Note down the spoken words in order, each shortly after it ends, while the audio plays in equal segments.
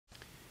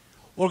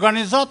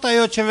Organizata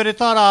jo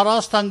qeveritare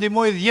Arasta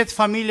ndihmoi 10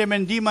 familje me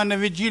ndihma në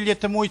vigjilje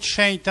të muajit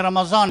shenjtë të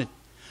Ramazanit.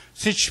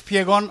 Siç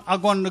shpjegon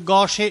Agon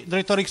Gashi,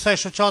 drejtori i kësaj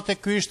shoqate,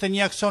 ky ishte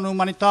një aksion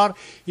humanitar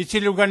i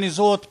cili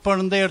organizohet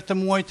për nder të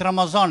muajit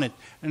Ramazanit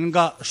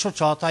nga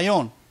shoqata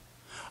jon.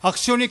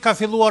 Aksioni ka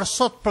filluar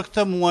sot për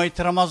këtë muaj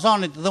të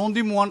Ramazanit dhe u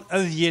ndihmuan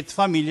 10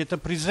 familje të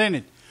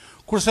Prizrenit.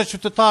 Kurse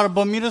qytetarë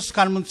bëmirës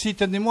kanë mundësi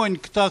të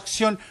ndihmojnë këtë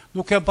aksion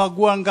duke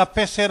paguar nga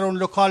 5 euro në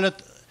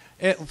lokalet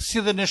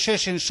si dhe në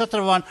sheshin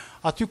Shëtërvan,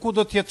 aty ku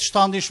do t'jetë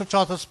shtandi i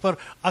shoqatës për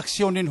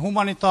aksionin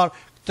humanitar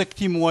të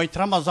këtij muaji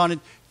të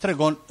Ramazanit,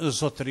 tregon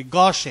zotëri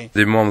Gashi.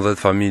 Ndihmojmë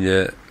 10 familje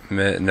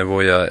me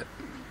nevoja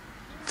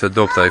të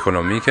dobta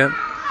ekonomike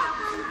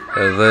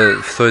dhe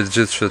ftoj të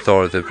gjithë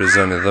qytetarët e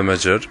Prizrenit dhe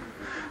Muajit,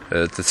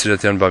 të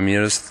cilët janë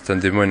bamirës, të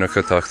ndihmojnë në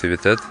këtë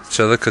aktivitet,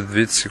 që edhe këtë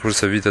vit,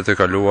 sikurse vitet e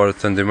kaluar,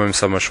 të ndihmojmë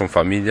sa më shumë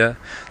familje,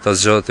 ta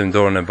zgjodhim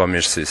dorën e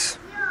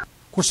bamirësisë.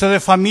 Kurse dhe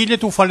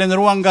familjet u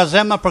falenderuan nga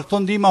zemra për këto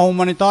ndihma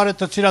humanitare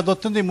të cilat do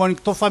të ndihmojnë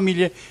këto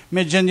familje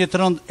me gjendje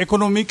të rëndë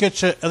ekonomike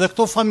që edhe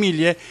këto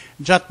familje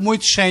gjatë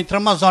muajit shenjtë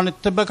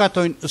Ramazanit të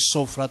beqatojnë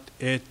sofrat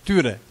e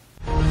tyre.